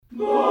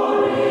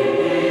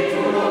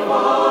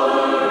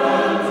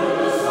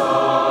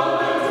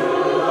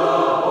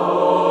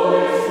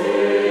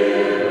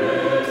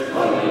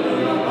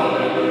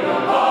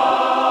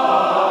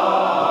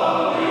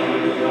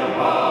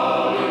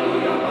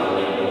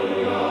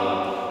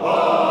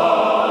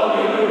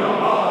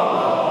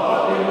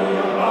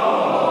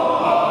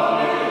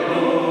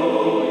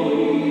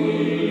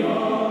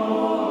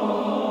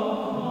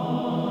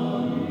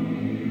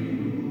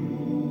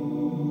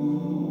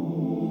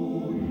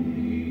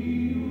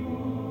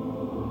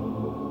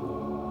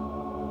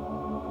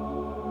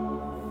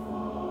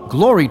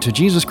Glory to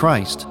Jesus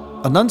Christ.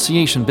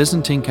 Annunciation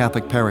Byzantine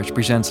Catholic Parish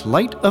presents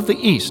Light of the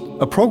East,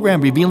 a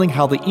program revealing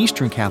how the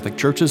Eastern Catholic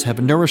Churches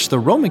have nourished the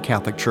Roman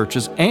Catholic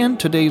Churches and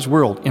today's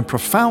world in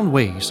profound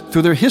ways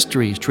through their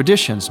histories,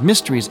 traditions,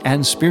 mysteries,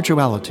 and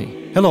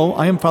spirituality. Hello,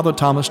 I am Father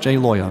Thomas J.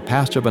 Loya,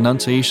 pastor of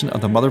Annunciation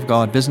of the Mother of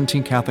God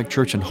Byzantine Catholic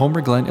Church in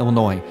Homer Glen,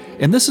 Illinois,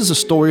 and this is a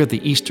story of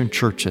the Eastern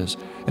Churches,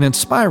 an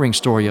inspiring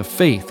story of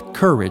faith,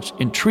 courage,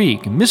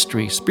 intrigue,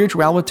 mystery,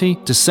 spirituality,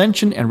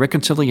 dissension, and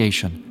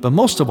reconciliation. But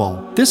most of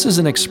all, this is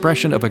an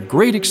expression of a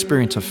great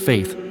experience of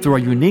faith through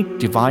a unique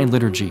divine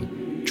liturgy.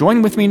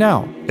 Join with me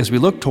now as we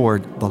look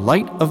toward the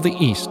Light of the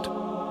East.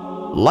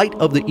 Light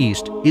of the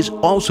East is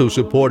also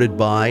supported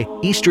by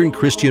Eastern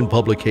Christian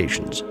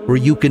Publications, where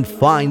you can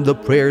find the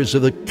prayers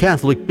of the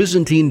Catholic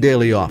Byzantine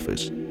Daily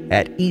Office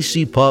at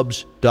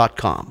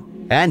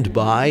ecpubs.com, and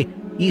by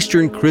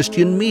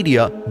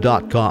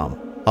easternchristianmedia.com,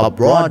 a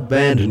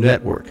broadband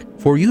network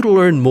for you to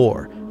learn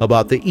more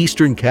about the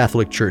Eastern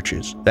Catholic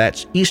Churches.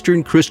 That's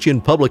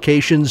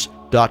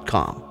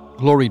easternchristianpublications.com.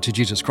 Glory to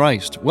Jesus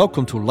Christ.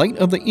 Welcome to Light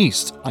of the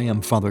East. I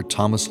am Father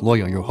Thomas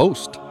Loya, your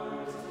host.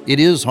 It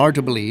is hard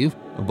to believe,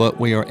 but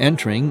we are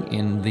entering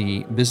in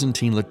the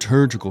Byzantine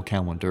liturgical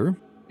calendar,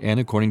 and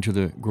according to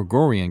the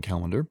Gregorian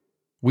calendar,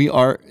 we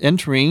are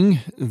entering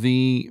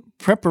the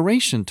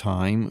preparation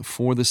time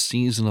for the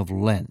season of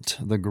Lent,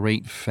 the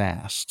Great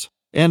Fast.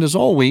 And as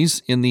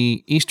always, in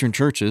the Eastern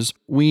churches,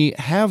 we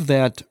have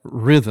that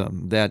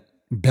rhythm, that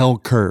bell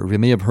curve. You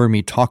may have heard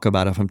me talk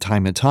about it from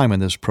time to time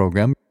in this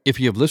program, if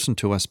you have listened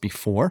to us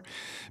before,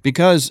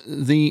 because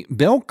the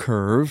bell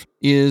curve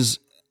is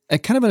a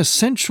kind of an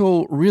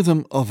essential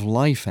rhythm of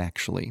life,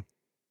 actually.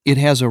 It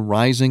has a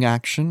rising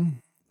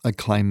action, a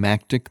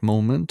climactic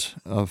moment,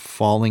 a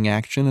falling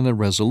action, and a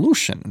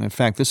resolution. And in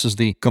fact, this is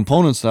the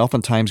components that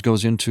oftentimes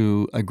goes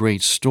into a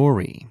great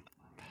story.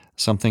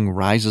 Something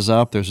rises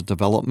up, there's a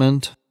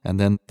development, and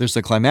then there's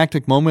the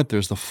climactic moment,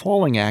 there's the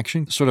falling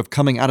action, sort of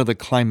coming out of the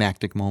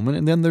climactic moment,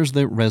 and then there's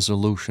the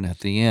resolution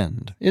at the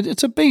end.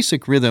 It's a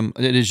basic rhythm.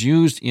 It is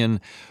used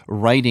in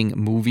writing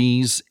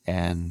movies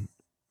and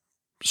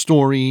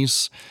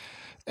stories,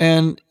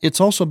 and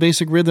it's also a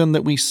basic rhythm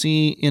that we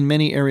see in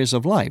many areas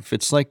of life.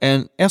 It's like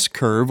an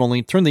S-curve,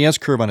 only turn the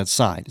S-curve on its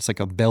side. It's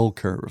like a bell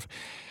curve.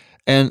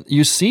 And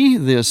you see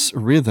this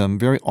rhythm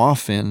very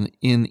often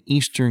in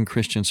Eastern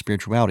Christian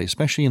spirituality,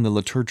 especially in the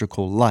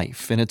liturgical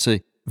life. And it's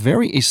a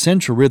very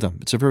essential rhythm.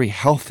 It's a very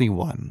healthy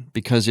one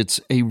because it's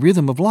a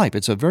rhythm of life.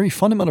 It's a very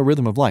fundamental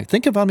rhythm of life.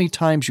 Think of how many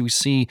times you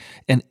see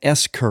an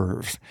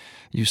S-curve.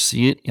 You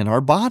see it in our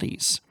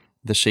bodies,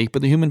 the shape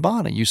of the human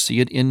body. You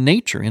see it in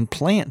nature, in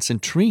plants and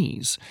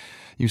trees.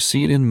 You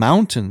see it in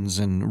mountains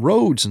and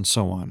roads and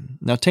so on.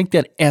 Now take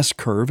that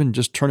S-curve and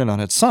just turn it on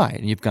its side,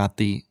 and you've got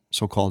the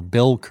so-called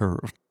bell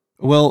curve.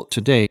 Well,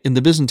 today, in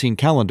the Byzantine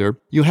calendar,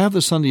 you have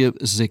the Sunday of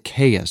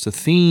Zacchaeus. The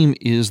theme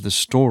is the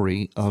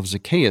story of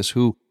Zacchaeus,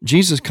 who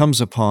Jesus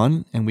comes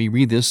upon, and we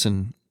read this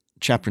in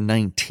chapter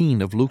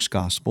 19 of Luke's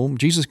Gospel.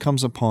 Jesus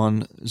comes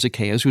upon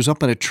Zacchaeus, who's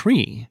up in a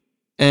tree,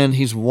 and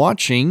he's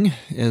watching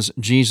as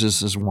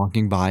Jesus is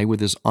walking by with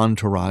his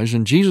entourage,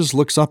 and Jesus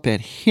looks up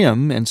at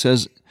him and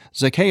says,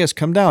 "Zacchaeus,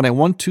 come down. I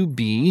want to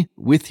be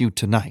with you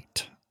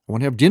tonight. I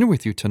want to have dinner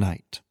with you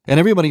tonight." And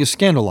everybody is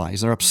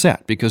scandalized. They're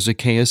upset because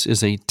Zacchaeus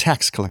is a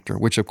tax collector,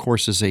 which of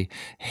course is a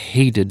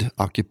hated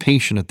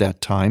occupation at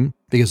that time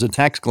because the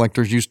tax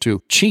collectors used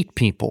to cheat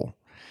people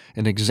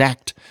and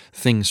exact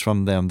things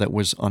from them that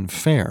was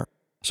unfair.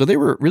 So they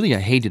were really a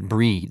hated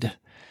breed.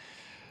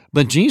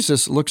 But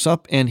Jesus looks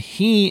up and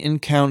he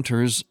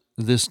encounters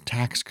this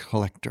tax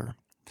collector.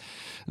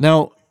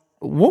 Now,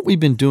 what we've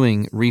been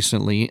doing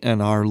recently in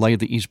our Light of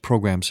the East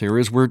programs here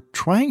is we're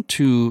trying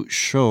to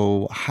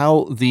show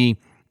how the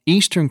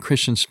Eastern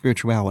Christian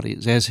spirituality,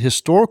 as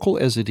historical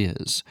as it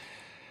is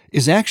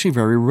actually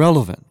very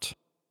relevant.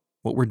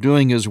 What we're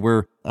doing is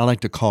I like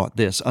to call it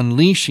this,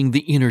 unleashing the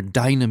inner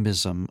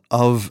dynamism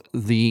of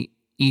the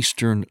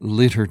Eastern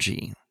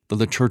liturgy, the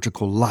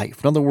liturgical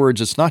life. In other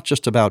words, it's not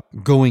just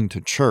about going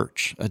to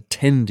church,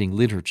 attending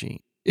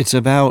liturgy. It's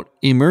about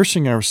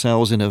immersing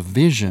ourselves in a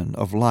vision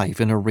of life,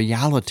 in a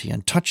reality,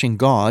 and touching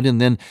God, and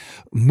then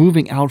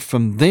moving out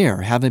from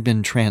there, having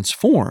been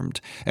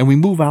transformed, and we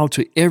move out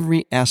to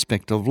every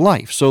aspect of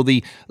life. So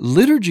the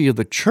liturgy of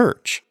the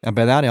church, and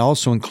by that I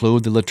also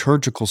include the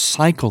liturgical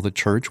cycle of the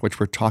church, which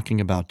we're talking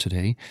about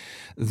today,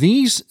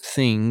 these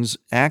things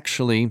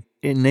actually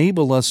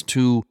enable us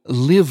to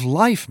live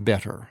life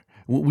better.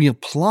 We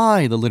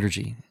apply the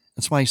liturgy.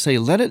 That's why I say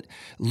let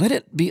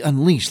it be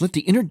unleashed. Let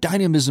the inner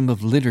dynamism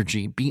of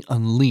liturgy be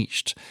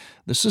unleashed.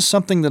 This is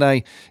something that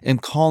I am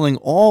calling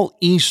all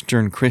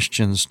Eastern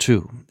Christians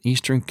to,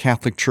 Eastern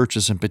Catholic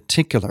churches in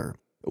particular.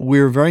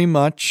 We're very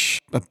much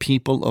a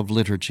people of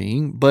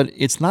liturgy, but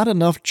it's not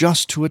enough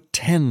just to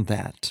attend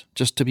that,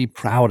 just to be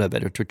proud of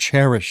it or to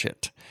cherish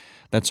it.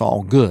 That's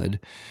all good.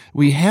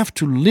 We have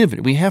to live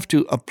it. We have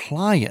to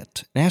apply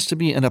it. It has to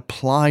be an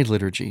applied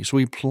liturgy. So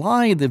we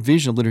apply the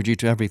vision of liturgy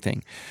to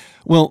everything.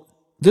 Well,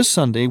 this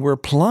Sunday, we're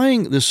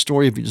applying this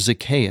story of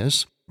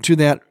Zacchaeus to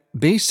that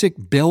basic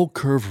bell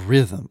curve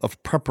rhythm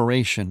of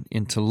preparation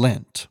into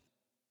Lent.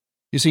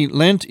 You see,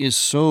 Lent is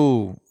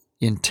so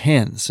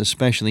intense,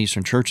 especially in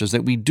Eastern churches,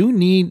 that we do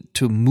need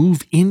to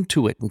move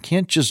into it. We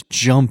can't just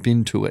jump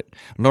into it,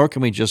 nor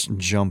can we just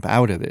jump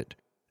out of it.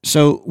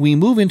 So we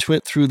move into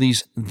it through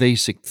these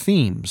basic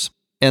themes.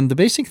 And the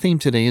basic theme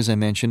today, as I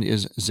mentioned,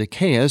 is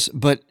Zacchaeus,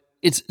 but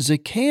it's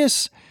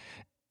Zacchaeus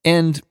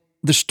and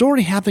the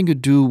story having to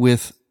do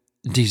with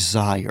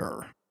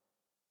desire.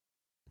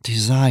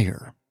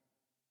 Desire.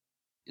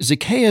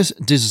 Zacchaeus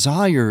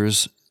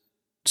desires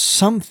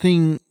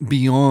something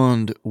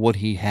beyond what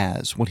he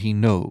has, what he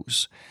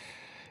knows.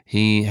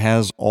 He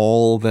has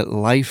all that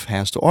life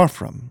has to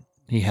offer him.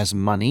 He has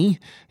money,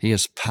 he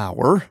has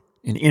power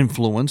and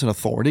influence and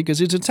authority because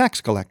he's a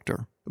tax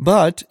collector.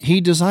 But he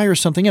desires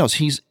something else.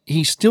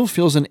 He still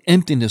feels an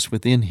emptiness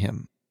within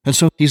him. And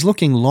so he's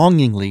looking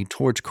longingly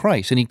towards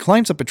Christ, and he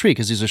climbs up a tree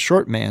because he's a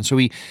short man. So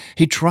he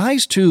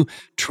tries to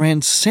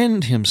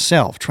transcend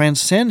himself,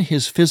 transcend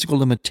his physical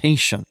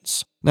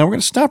limitations. Now, we're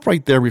going to stop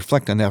right there,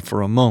 reflect on that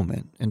for a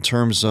moment in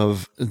terms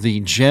of the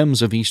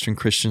gems of Eastern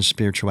Christian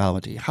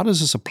spirituality. How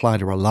does this apply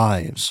to our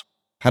lives?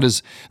 How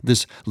does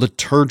this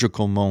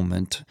liturgical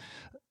moment,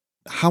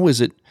 how is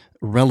it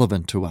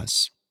relevant to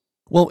us?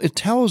 Well, it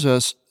tells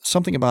us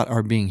something about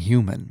our being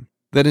human,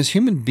 that as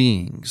human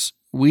beings,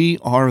 we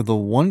are the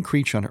one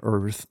creature on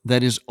earth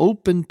that is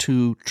open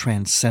to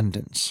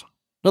transcendence.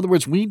 In other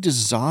words, we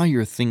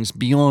desire things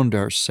beyond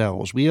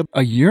ourselves. We have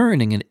a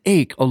yearning, an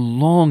ache, a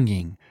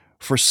longing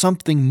for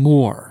something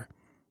more,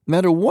 no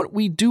matter what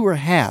we do or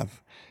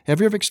have. Have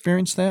you ever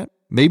experienced that?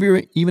 Maybe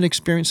you're even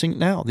experiencing it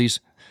now, these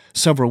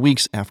several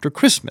weeks after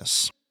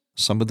Christmas.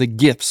 Some of the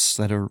gifts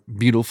that are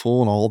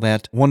beautiful and all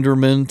that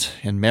wonderment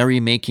and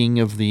merrymaking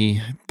of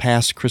the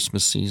past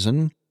Christmas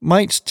season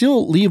might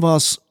still leave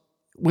us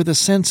with a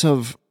sense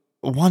of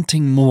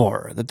wanting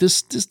more, that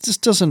this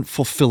doesn't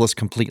fulfill us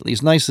completely,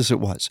 as nice as it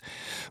was.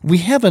 We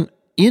have an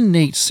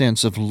innate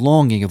sense of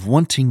longing, of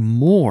wanting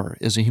more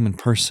as a human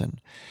person.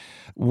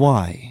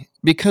 Why?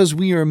 Because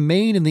we are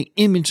made in the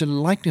image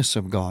and likeness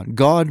of God.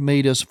 God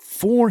made us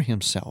for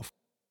himself.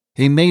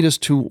 He made us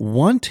to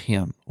want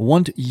him,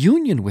 want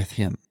union with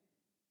him.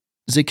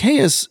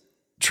 Zacchaeus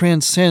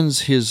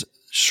transcends his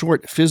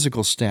short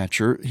physical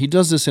stature. He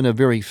does this in a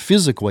very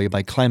physical way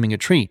by climbing a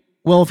tree.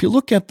 Well, if you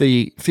look at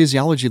the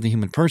physiology of the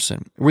human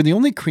person, we're the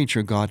only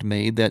creature God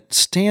made that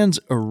stands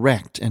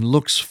erect and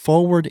looks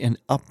forward and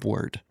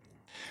upward.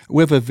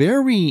 We have a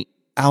very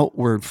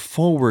outward,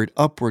 forward,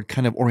 upward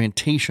kind of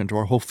orientation to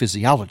our whole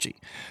physiology.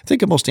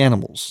 Think of most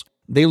animals.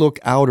 They look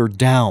out or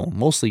down,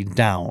 mostly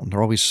down.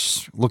 They're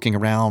always looking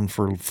around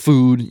for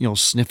food,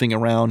 sniffing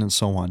around and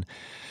so on.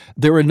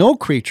 There are no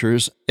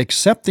creatures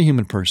except the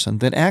human person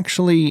that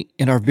actually,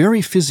 in our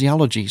very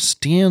physiology,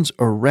 stands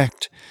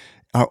erect.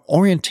 Our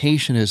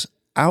orientation is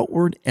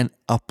outward and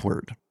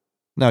upward.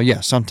 Now,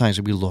 yes,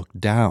 sometimes we look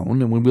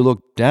down, and when we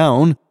look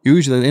down,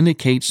 usually that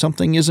indicates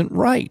something isn't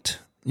right.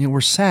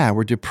 We're sad,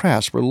 we're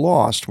depressed, we're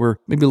lost, we're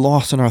maybe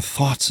lost in our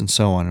thoughts and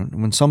so on.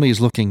 And when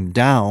somebody's looking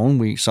down,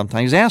 we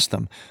sometimes ask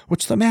them,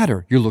 what's the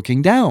matter? You're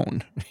looking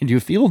down. Do you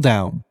feel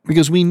down?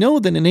 Because we know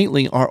that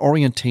innately our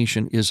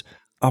orientation is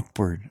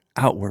upward,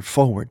 outward,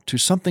 forward, to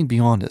something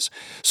beyond us.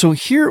 So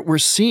here we're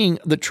seeing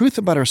the truth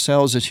about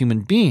ourselves as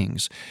human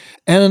beings.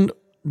 And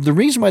the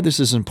reason why this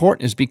is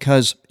important is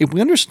because if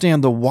we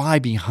understand the why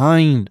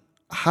behind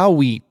how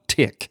we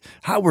tick,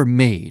 how we're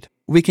made,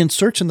 we can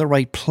search in the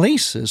right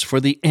places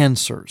for the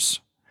answers,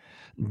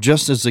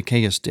 just as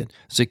Zacchaeus did.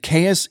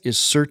 Zacchaeus is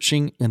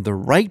searching in the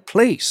right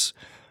place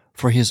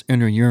for his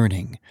inner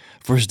yearning,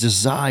 for his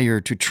desire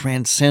to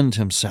transcend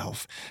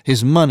himself.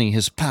 His money,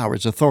 his power,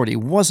 his authority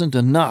wasn't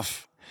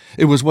enough.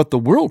 It was what the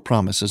world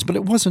promises, but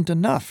it wasn't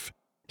enough.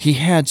 He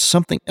had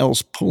something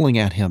else pulling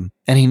at him,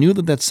 and he knew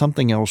that that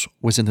something else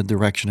was in the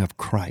direction of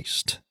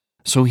Christ.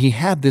 So he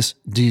had this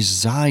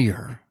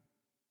desire,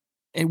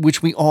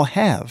 which we all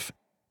have.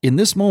 In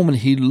this moment,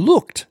 he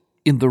looked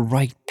in the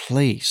right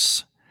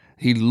place.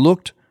 He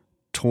looked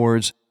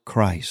towards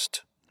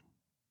Christ.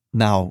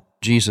 Now,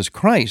 Jesus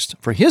Christ,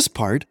 for his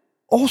part,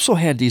 also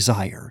had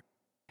desire.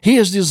 He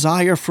has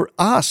desire for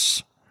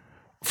us,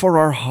 for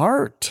our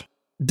heart.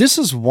 This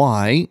is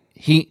why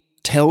he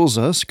tells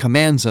us,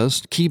 commands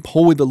us, keep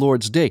holy the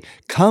Lord's day.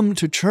 Come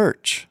to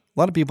church. A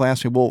lot of people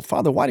ask me, well,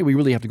 Father, why do we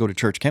really have to go to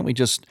church? Can't we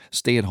just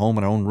stay at home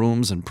in our own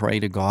rooms and pray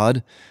to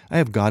God? I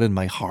have God in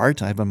my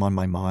heart. I have Him on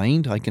my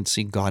mind. I can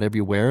see God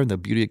everywhere, the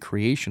beauty of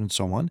creation and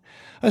so on.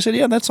 I said,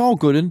 yeah, that's all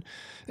good. And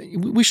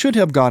we should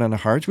have God in our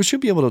hearts. We should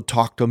be able to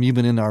talk to Him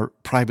even in our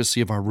privacy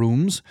of our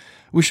rooms.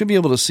 We should be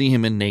able to see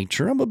Him in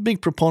nature. I'm a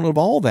big proponent of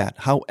all that.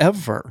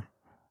 However,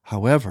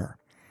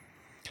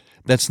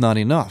 that's not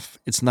enough.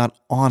 It's not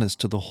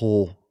honest to the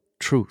whole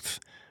truth,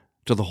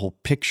 to the whole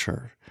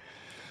picture.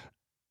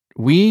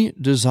 We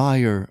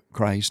desire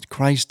Christ.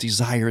 Christ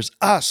desires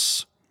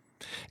us.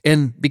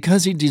 And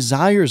because He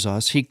desires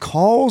us, He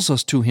calls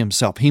us to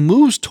Himself. He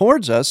moves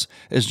towards us,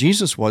 as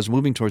Jesus was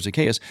moving towards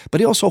Zacchaeus,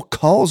 but He also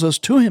calls us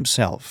to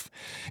Himself.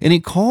 And He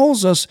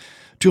calls us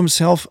to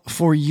Himself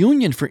for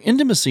union, for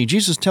intimacy.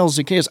 Jesus tells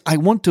Zacchaeus, I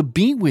want to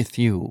be with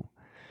you.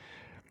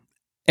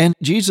 And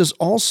Jesus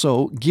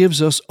also gives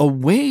us a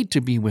way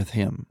to be with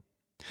Him.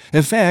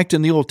 In fact,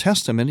 in the Old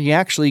Testament, He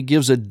actually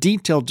gives a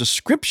detailed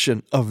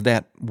description of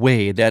that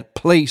way, that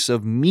place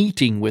of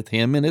meeting with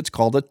Him, and it's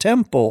called a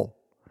temple.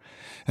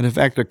 And in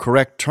fact, the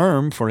correct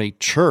term for a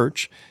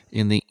church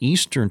in the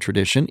Eastern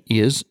tradition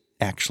is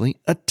actually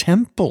a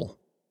temple.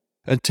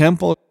 A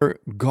temple where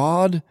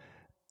God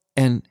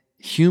and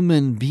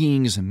human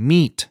beings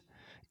meet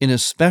in a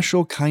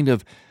special kind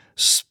of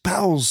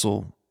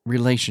spousal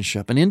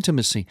relationship, an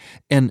intimacy,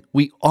 and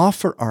we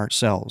offer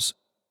ourselves.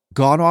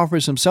 God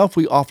offers Himself,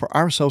 we offer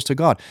ourselves to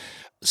God.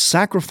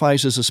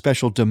 Sacrifice is a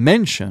special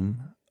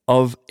dimension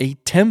of a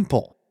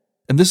temple.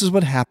 And this is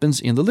what happens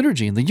in the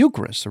liturgy, in the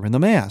Eucharist, or in the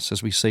Mass,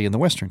 as we say in the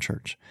Western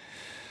Church.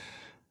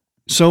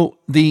 So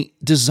the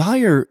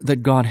desire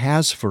that God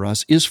has for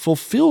us is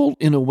fulfilled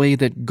in a way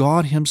that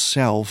God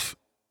Himself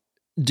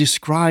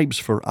describes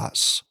for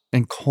us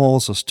and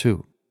calls us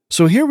to.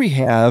 So here we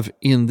have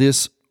in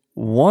this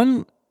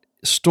one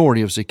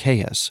story of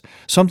Zacchaeus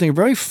something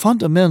very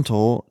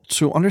fundamental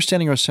to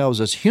understanding ourselves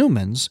as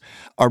humans,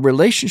 our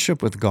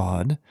relationship with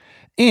God,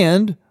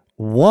 and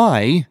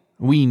why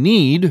we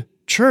need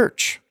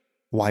church,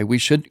 why we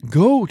should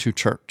go to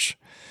church.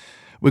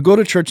 We go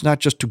to church not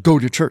just to go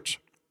to church.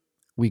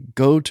 We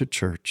go to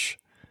church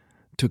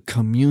to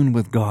commune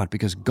with God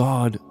because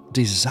God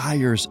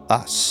desires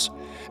us,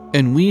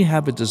 and we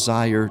have a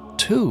desire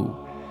too.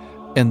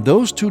 And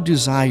those two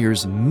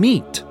desires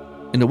meet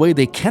in a way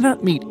they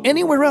cannot meet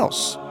anywhere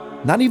else,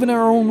 not even in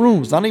our own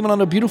rooms, not even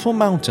on a beautiful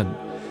mountain.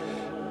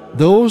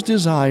 Those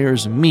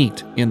desires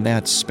meet in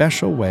that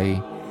special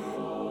way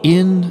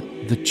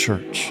in the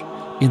church,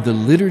 in the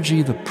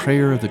liturgy, the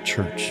prayer of the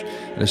church,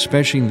 and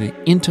especially in the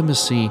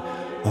intimacy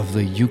of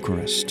the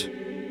Eucharist.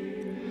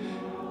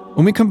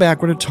 When we come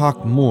back, we're going to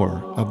talk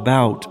more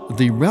about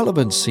the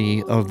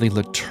relevancy of the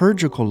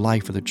liturgical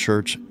life of the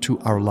church to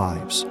our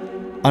lives.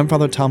 I'm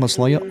Father Thomas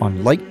Loya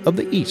on Light of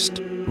the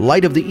East.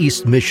 Light of the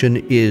East mission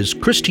is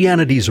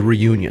Christianity's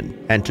reunion,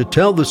 and to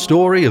tell the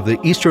story of the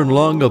Eastern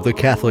lung of the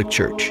Catholic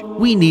Church,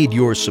 we need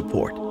your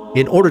support.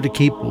 In order to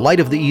keep Light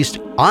of the East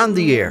on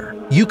the air,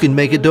 you can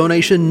make a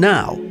donation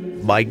now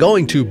by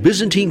going to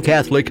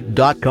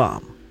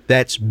ByzantineCatholic.com.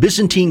 That's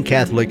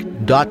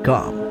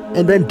ByzantineCatholic.com,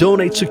 and then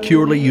donate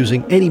securely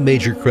using any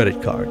major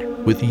credit card.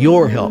 With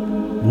your help,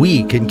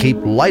 we can keep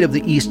Light of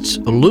the East's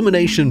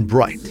illumination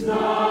bright.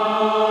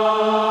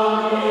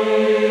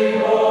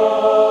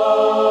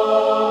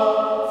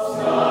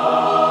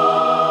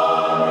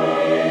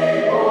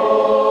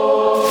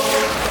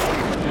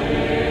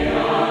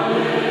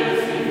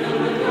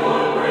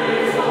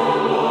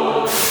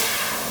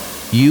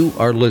 You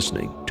are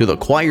listening to the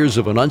Choirs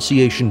of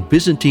Annunciation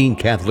Byzantine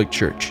Catholic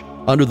Church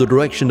under the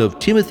direction of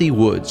Timothy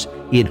Woods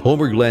in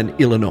Homer Glen,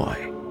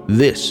 Illinois.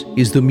 This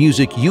is the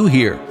music you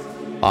hear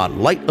on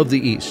Light of the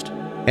East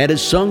and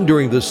is sung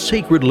during the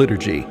sacred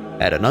liturgy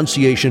at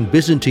Annunciation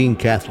Byzantine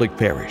Catholic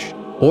Parish.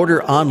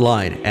 Order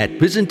online at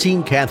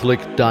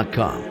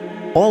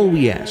ByzantineCatholic.com. All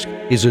we ask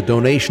is a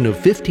donation of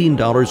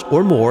 $15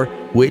 or more,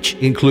 which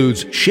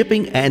includes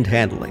shipping and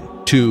handling,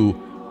 to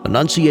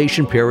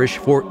Annunciation Parish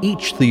for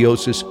each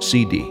Theosis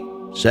CD.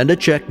 Send a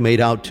check made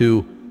out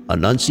to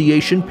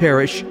Annunciation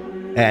Parish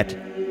at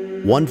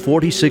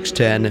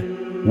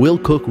 14610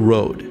 Wilcook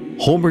Road,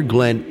 Homer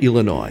Glen,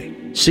 Illinois,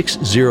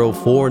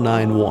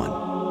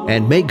 60491.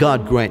 And may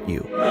God grant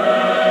you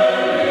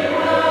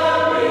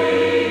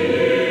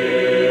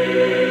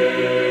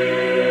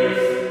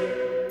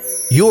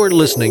You're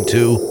listening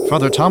to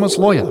Father Thomas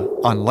Loya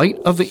on Light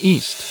of the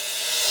East.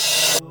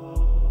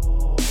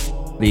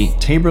 The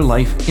Tabor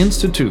Life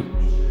Institute,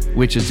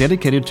 which is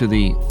dedicated to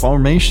the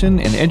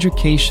formation and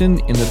education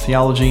in the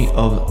theology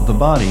of the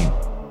body.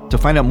 To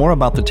find out more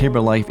about the Tabor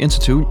Life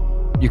Institute,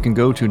 you can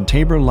go to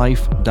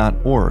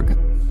taborlife.org.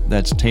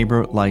 That's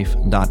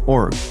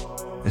taborlife.org.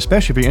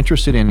 Especially if you're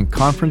interested in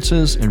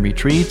conferences and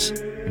retreats,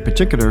 in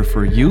particular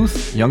for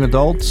youth, young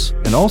adults,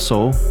 and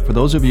also for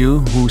those of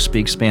you who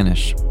speak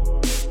Spanish.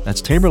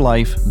 That's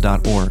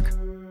taborlife.org.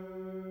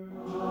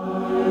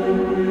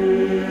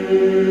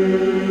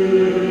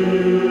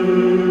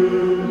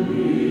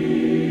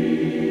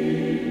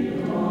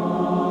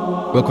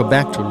 Welcome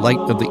back to Light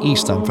of the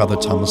East. I'm Father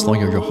Thomas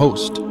Loya, your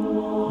host.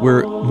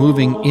 we're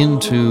moving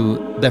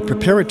into that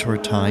preparatory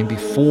time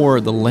before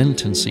the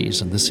Lenten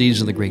season, the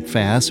season of the Great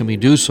Fast, and we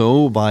do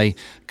so by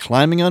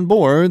climbing on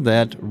board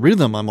that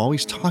rhythm I'm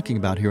always talking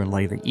about here in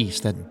Light of the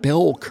East, that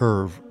bell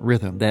curve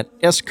rhythm, that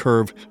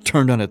S-curve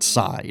turned on its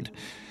side.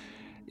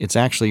 It's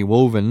actually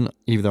woven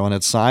either on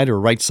its side or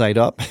right side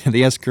up,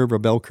 the S-curve or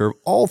bell curve,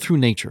 all through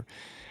nature.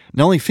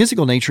 Not only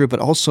physical nature,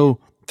 but also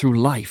through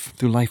life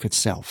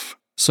itself.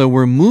 So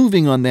we're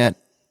moving on that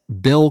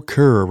bell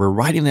curve, we're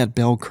riding that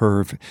bell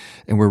curve,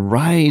 and we're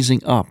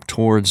rising up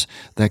towards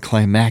that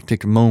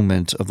climactic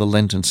moment of the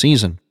Lenten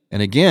season.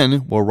 And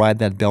again, we'll ride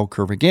that bell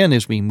curve again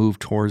as we move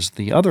towards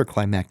the other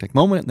climactic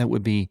moment, and that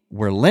would be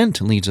where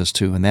Lent leads us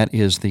to, and that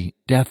is the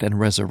death and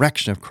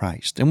resurrection of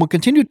Christ. And we'll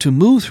continue to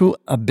move through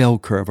a bell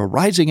curve, a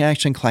rising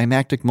action,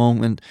 climactic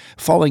moment,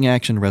 falling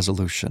action,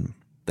 resolution.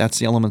 That's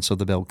the elements of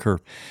the bell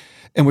curve.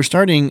 And we're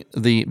starting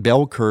the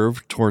bell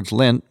curve towards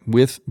Lent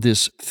with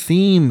this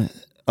theme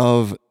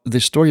of the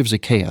story of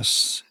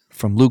Zacchaeus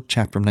from Luke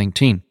chapter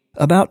 19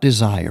 about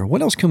desire.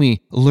 What else can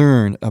we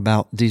learn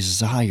about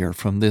desire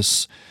from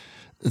this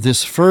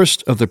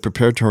first of the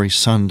preparatory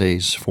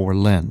Sundays for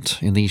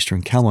Lent in the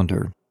Eastern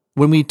calendar?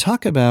 When we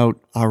talk about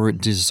our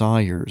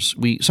desires,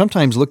 we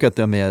sometimes look at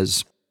them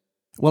as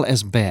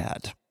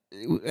bad.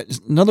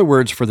 Another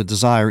words for the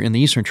desire in the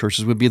Eastern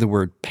churches would be the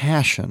word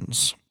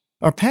passions.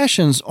 Our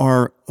passions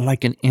are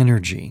like an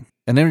energy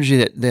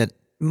that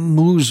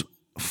moves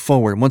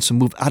forward, wants to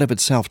move out of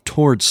itself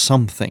towards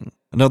something.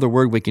 Another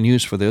word we can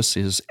use for this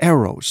is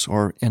eros,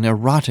 or an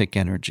erotic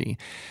energy.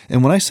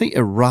 And when I say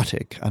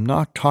erotic, I'm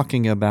not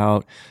talking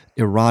about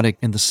erotic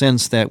in the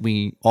sense that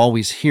we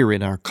always hear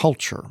in our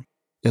culture.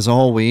 As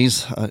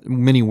always,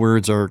 many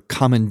words are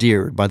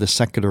commandeered by the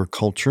secular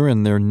culture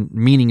and their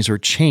meanings are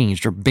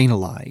changed or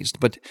banalized.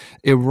 But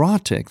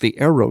erotic, the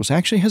eros,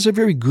 actually has a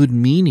very good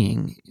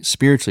meaning,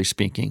 spiritually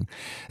speaking.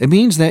 It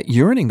means that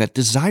yearning, that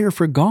desire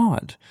for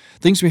God.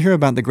 Things we hear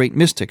about in the great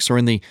mystics or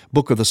in the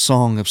book of the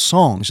Song of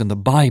Songs in the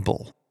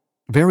Bible.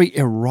 Very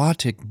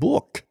erotic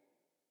book,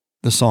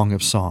 the Song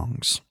of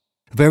Songs.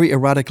 Very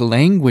erotic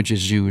language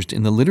is used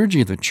in the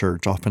liturgy of the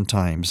church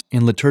oftentimes,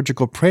 in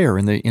liturgical prayer,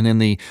 and in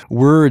the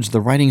words,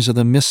 the writings of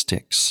the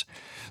mystics.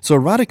 So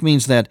erotic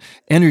means that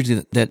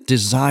energy that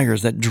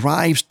desires, that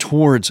drives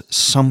towards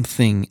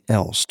something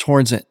else,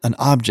 towards an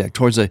object,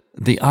 towards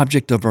the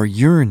object of our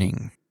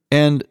yearning.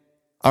 And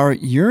our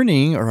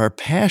yearning or our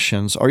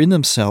passions are in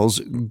themselves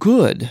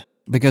good,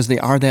 because they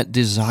are that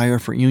desire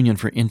for union,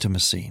 for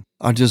intimacy,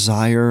 our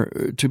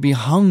desire to be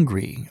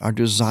hungry, our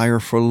desire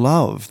for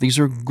love. These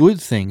are good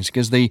things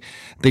because they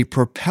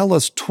propel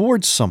us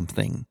towards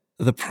something.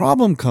 The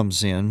problem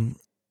comes in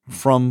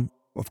from,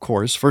 of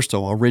course, first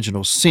of all,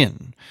 original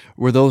sin,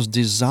 where those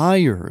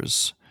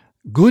desires,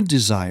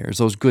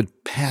 those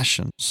good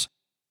passions,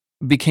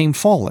 became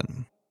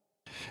fallen.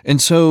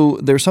 And so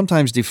they're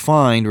sometimes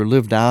defined or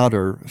lived out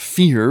or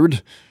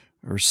feared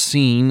or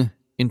seen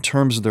in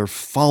terms of their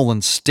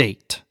fallen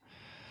state.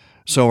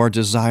 So our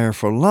desire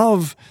for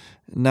love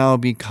now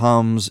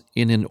becomes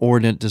an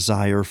inordinate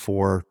desire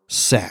for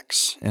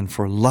sex and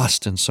for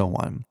lust and so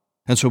on.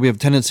 And so we have a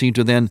tendency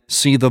to then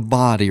see the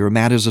body or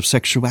matters of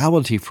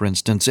sexuality, for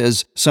instance,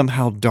 as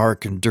somehow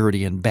dark and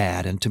dirty and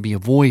bad and to be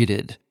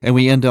avoided. And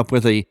we end up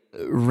with a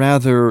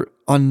rather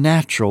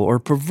unnatural or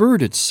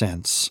perverted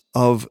sense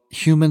of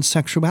human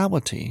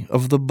sexuality,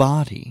 of the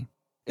body.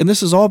 And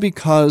this is all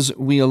because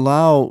we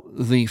allow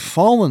the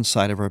fallen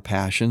side of our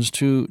passions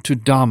to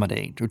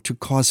dominate or to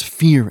cause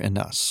fear in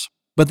us.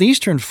 But the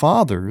Eastern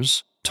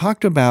Fathers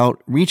talked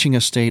about reaching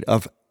a state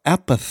of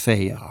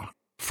apatheia,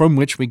 from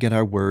which we get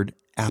our word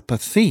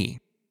apathy.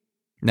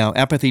 Now,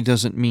 apathy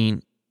doesn't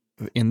mean,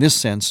 in this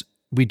sense,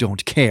 we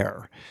don't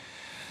care.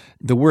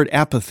 The word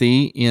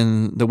apathy,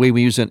 in the way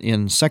we use it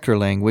in secular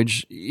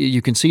language,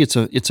 you can see it's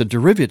a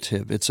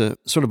derivative. It's a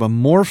sort of a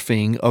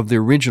morphing of the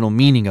original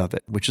meaning of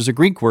it, which is a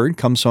Greek word,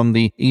 comes from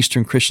the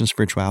Eastern Christian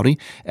spirituality,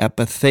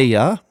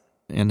 apatheia,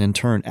 and in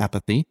turn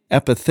apathy.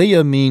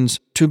 Apatheia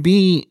means to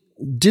be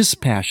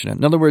dispassionate.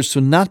 In other words,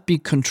 to not be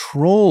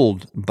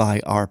controlled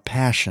by our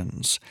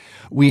passions.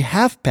 We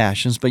have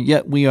passions, but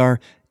yet we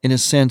are, in a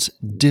sense,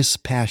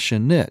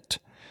 dispassionate.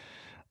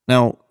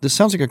 Now, this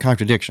sounds like a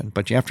contradiction,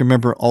 but you have to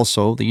remember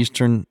also the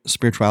Eastern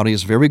spirituality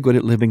is very good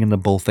at living in the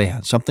both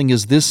and. Something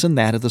is this and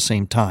that at the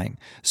same time.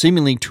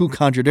 Seemingly two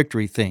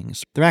contradictory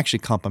things. They're actually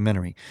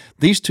complementary.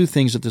 These two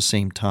things at the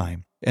same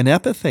time. And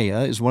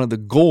apatheia is one of the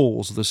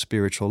goals of the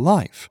spiritual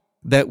life.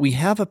 That we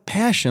have a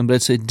passion, but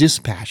it's a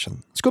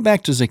dispassion. Let's go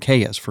back to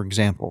Zacchaeus, for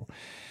example.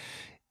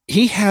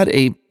 He had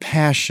a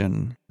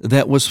passion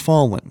that was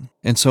fallen,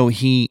 and so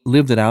he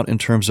lived it out in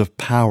terms of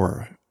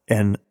power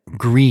and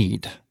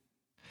greed.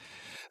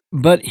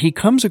 But he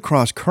comes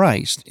across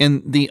Christ,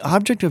 and the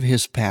object of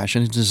his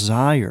passion, his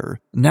desire,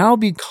 now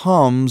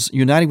becomes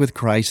united with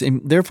Christ,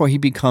 and therefore he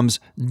becomes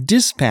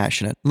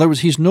dispassionate. In other words,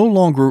 he's no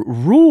longer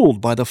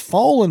ruled by the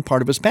fallen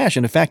part of his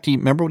passion. In fact,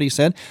 remember what he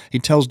said? He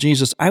tells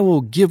Jesus, I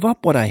will give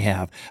up what I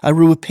have. I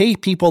will repay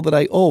people that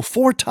I owe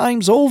 4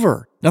 times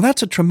over. Now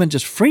that's a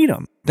tremendous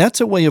freedom.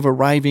 That's a way of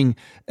arriving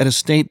at a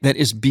state that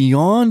is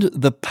beyond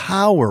the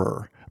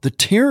power, the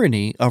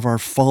tyranny of our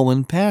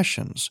fallen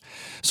passions.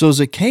 So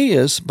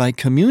Zacchaeus, by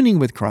communing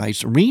with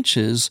Christ,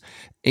 reaches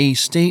a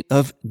state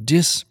of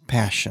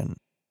dispassion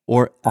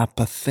or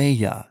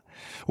apatheia,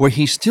 where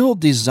he still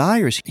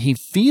desires, he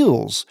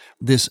feels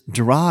this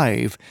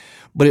drive,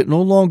 but it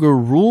no longer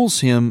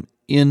rules him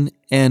in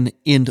an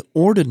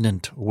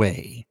inordinate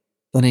way,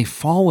 in a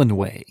fallen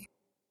way.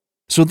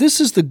 So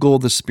this is the goal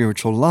of the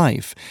spiritual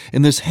life,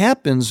 and this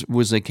happens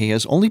with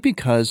Zacchaeus only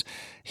because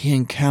he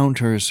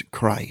encounters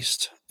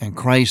Christ. And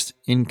Christ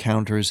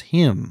encounters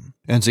him.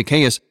 And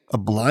Zacchaeus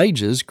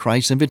obliges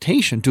Christ's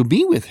invitation to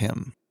be with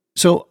him.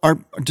 So our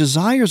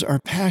desires, our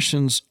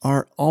passions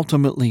are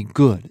ultimately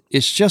good.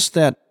 It's just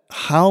that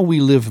how we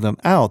live them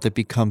out that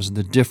becomes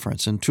the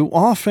difference. And too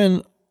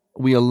often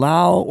we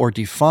allow or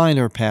define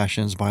our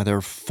passions by their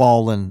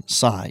fallen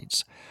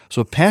sides.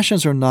 So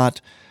passions are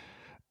not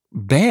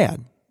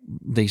bad.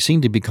 They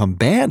seem to become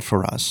bad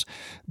for us.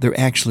 They're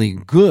actually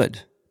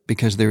good,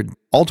 because they're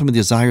ultimate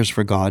desires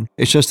for God.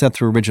 It's just that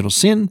through original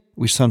sin,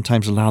 we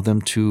sometimes allow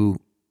them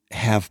to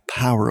have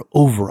power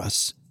over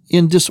us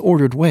in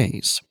disordered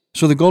ways.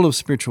 So the goal of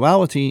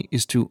spirituality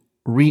is to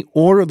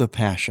reorder the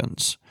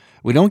passions.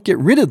 We don't get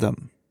rid of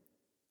them.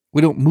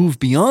 We don't move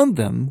beyond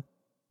them,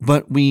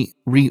 but we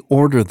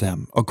reorder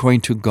them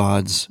according to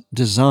God's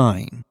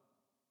design.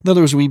 In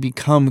other words, we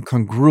become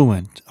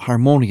congruent,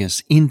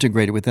 harmonious,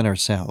 integrated within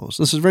ourselves.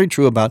 This is very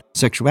true about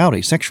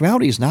sexuality.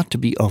 Sexuality is not to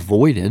be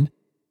avoided.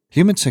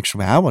 Human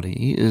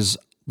sexuality is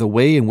the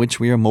way in which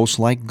we are most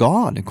like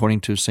God, according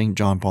to St.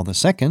 John Paul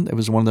II. It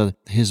was one of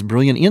his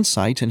brilliant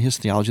insights in his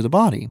theology of the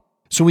body.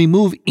 So we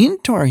move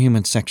into our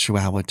human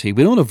sexuality.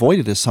 We don't avoid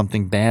it as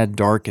something bad,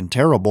 dark, and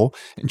terrible,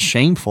 and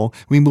shameful.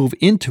 We move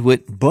into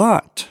it,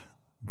 but,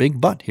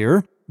 big but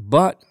here,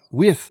 but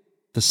with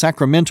the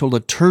sacramental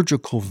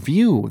liturgical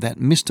view, that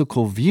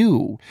mystical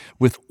view,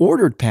 with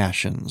ordered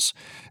passions.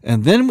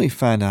 And then we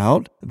find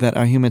out that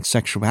our human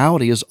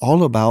sexuality is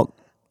all about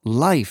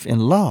life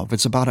and love.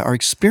 It's about our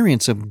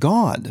experience of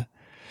God.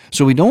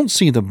 So we don't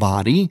see the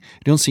body,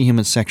 we don't see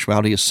human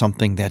sexuality as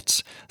something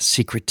that's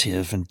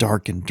secretive and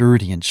dark and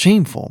dirty and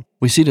shameful.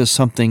 We see it as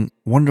something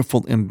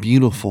wonderful and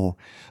beautiful,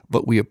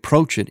 but we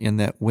approach it in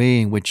that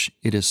way in which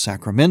it is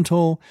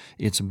sacramental,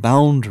 it's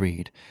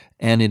boundaried,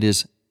 and it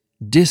is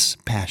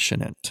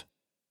dispassionate.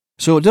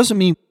 So it doesn't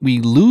mean we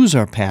lose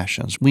our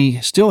passions. We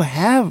still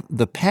have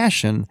the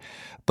passion,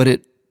 but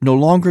it no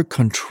longer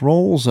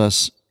controls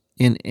us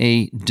in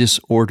a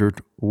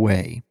disordered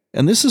way.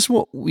 And this is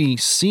what we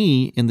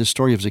see in the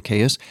story of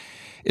Zacchaeus.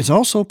 It's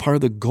also part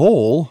of the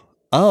goal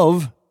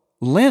of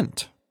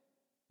Lent.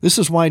 This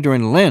is why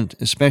during Lent,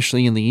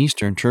 especially in the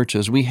Eastern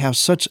churches, we have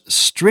such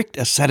strict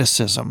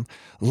asceticism,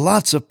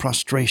 lots of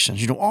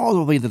prostrations, all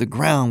the way to the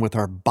ground with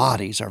our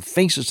bodies, our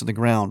faces to the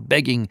ground,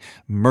 begging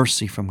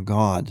mercy from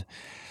God.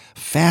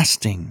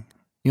 Fasting,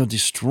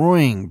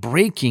 destroying,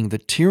 breaking the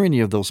tyranny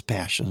of those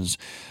passions,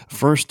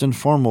 first and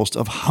foremost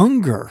of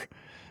hunger,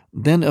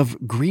 then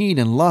of greed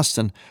and lust,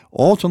 and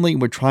ultimately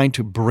we're trying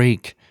to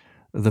break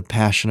the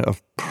passion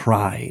of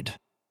pride.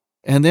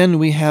 And then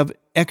we have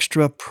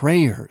extra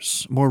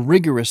prayers, more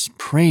rigorous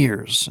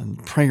prayers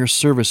and prayer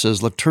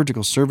services,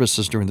 liturgical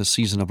services during the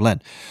season of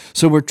Lent.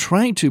 So we're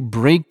trying to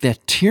break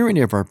that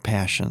tyranny of our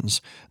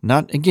passions,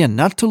 not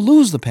to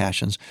lose the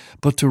passions,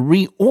 but to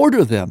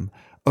reorder them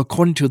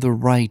according to the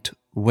right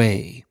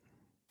way.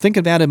 Think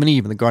of Adam and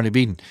Eve in the Garden of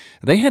Eden.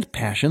 They had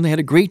passion, they had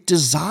a great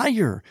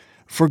desire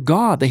for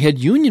God. They had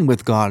union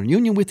with God,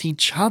 union with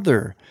each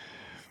other.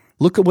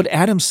 Look at what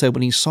Adam said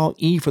when he saw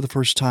Eve for the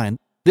first time.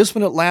 This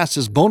one at last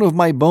is bone of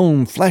my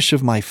bone, flesh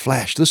of my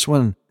flesh. This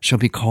one shall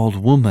be called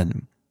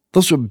woman.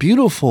 Those are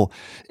beautiful,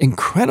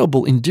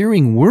 incredible,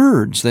 endearing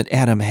words that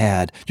Adam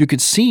had. You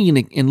could see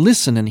and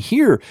listen and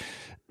hear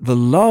the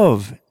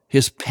love,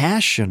 his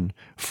passion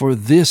for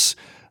this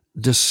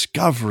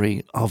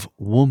discovery of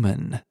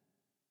woman.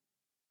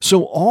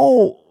 So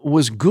all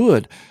was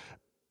good,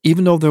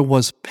 even though there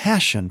was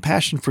passion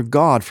for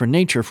God, for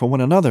nature, for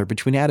one another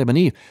between Adam and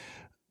Eve.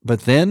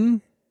 But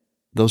then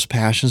those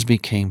passions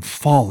became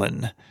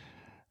fallen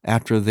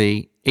after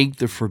they ate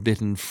the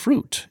forbidden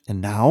fruit. And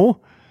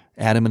now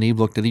Adam and Eve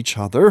looked at each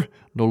other,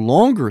 no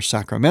longer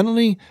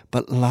sacramentally,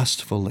 but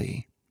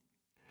lustfully.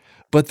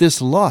 But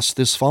this lust,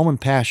 this fallen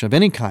passion of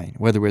any kind,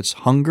 whether it's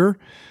hunger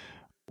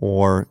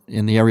or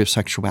in the area of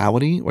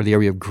sexuality or the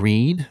area of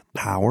greed,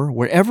 power,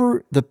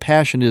 wherever the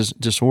passion is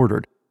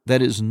disordered,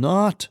 that is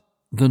not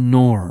the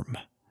norm.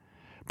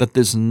 That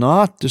does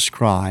not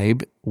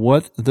describe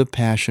what the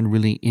passion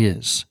really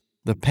is.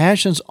 The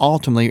passions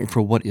ultimately are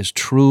for what is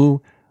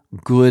true,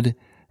 good,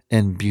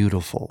 and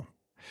beautiful.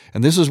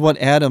 And this is what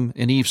Adam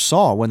and Eve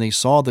saw when they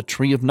saw the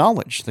tree of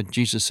knowledge that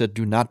Jesus said,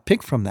 do not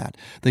pick from that.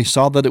 They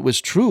saw that it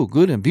was true,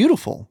 good, and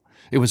beautiful.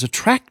 It was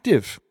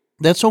attractive.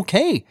 That's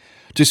okay.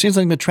 To see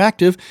something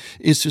attractive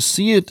is to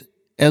see it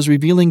as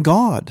revealing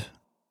God.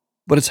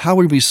 But it's how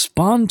we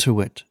respond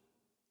to it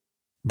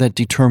that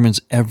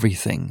determines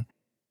everything.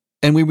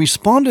 And we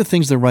respond to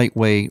things the right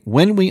way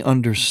when we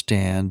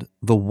understand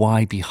the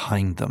why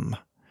behind them.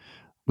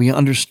 We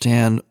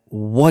understand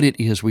what it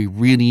is we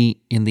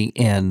really, in the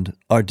end,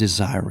 are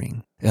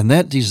desiring. And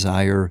that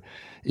desire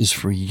is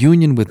for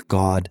union with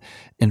God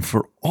and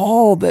for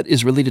all that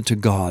is related to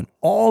God,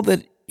 all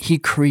that He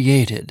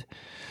created.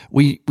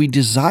 We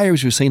desire,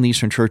 as we say in the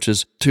Eastern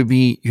churches, to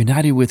be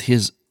united with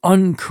His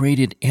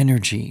uncreated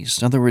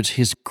energies. In other words,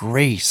 His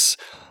grace,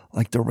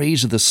 like the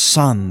rays of the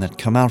sun that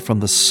come out from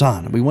the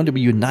sun. We want to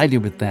be united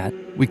with that.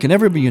 We can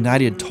never be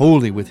united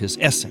totally with His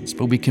essence,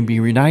 but we can be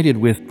united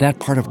with that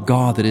part of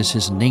God that is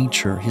His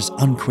nature, His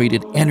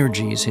uncreated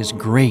energies, His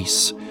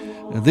grace.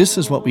 This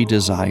is what we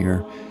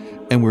desire,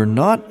 and we're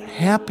not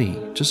happy,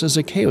 just as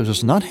Zacchaeus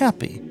was not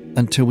happy,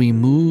 until we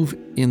move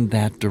in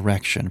that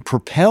direction,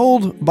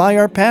 propelled by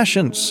our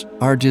passions,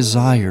 our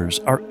desires,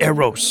 our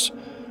eros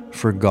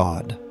for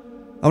God.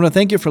 I want to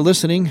thank you for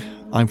listening.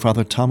 I'm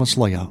Father Thomas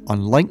Loya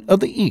on Light of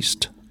the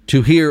East.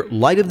 To hear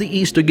Light of the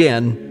East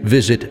again,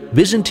 visit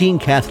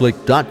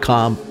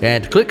ByzantineCatholic.com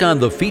and click on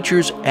the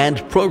Features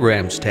and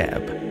Programs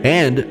tab.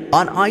 And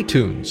on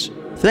iTunes.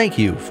 Thank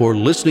you for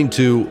listening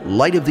to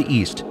Light of the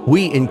East.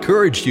 We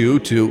encourage you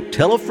to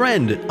tell a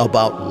friend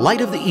about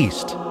Light of the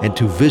East and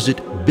to visit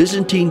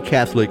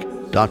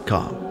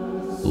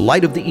ByzantineCatholic.com.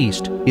 Light of the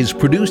East is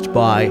produced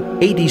by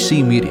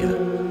ADC Media.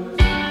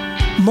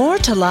 More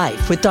to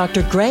Life with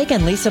Dr. Greg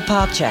and Lisa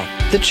Popcak.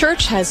 The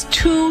Church has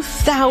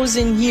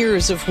 2,000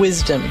 years of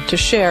wisdom to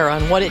share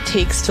on what it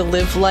takes to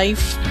live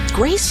life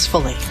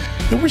gracefully.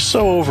 We're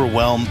so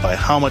overwhelmed by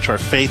how much our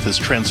faith has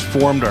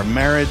transformed our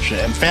marriage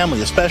and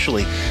family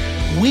especially.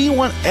 We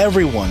want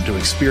everyone to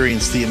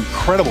experience the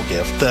incredible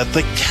gift that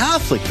the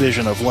Catholic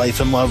vision of life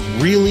and love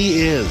really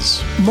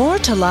is. More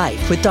to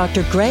Life with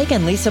Dr. Greg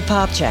and Lisa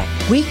Popcak.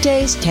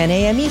 Weekdays, 10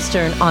 a.m.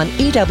 Eastern on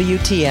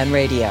EWTN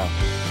Radio.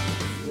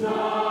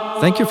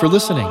 Thank you for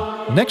listening.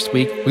 Next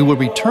week, we will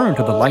return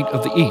to the Light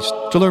of the East.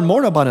 To learn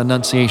more about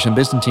Annunciation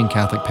Byzantine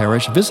Catholic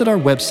Parish, visit our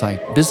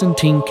website,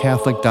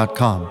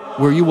 ByzantineCatholic.com,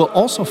 where you will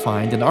also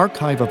find an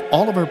archive of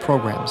all of our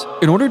programs.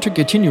 In order to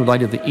continue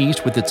Light of the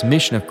East with its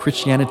mission of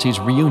Christianity's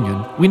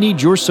reunion, we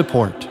need your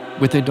support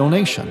with a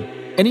donation.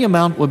 Any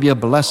amount will be a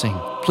blessing.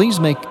 Please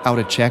make out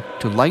a check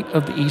to Light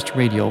of the East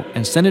Radio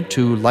and send it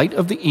to Light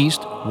of the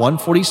East,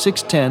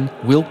 14610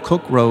 Will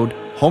Cook Road,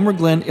 Homer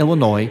Glen,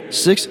 Illinois,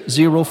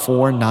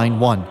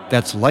 60491.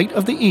 That's Light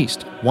of the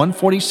East,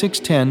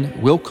 14610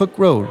 Will Cook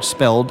Road,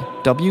 spelled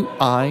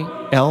WILL-COOK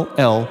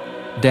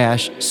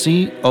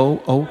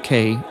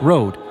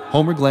Road,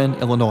 Homer Glen,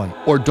 Illinois.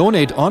 Or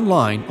donate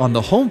online on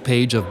the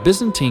homepage of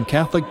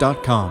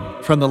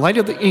ByzantineCatholic.com. From the Light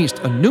of the East,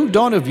 a new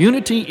dawn of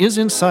unity is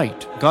in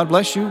sight. God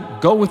bless you,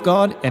 go with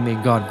God, and may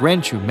God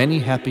grant you many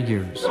happy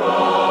years.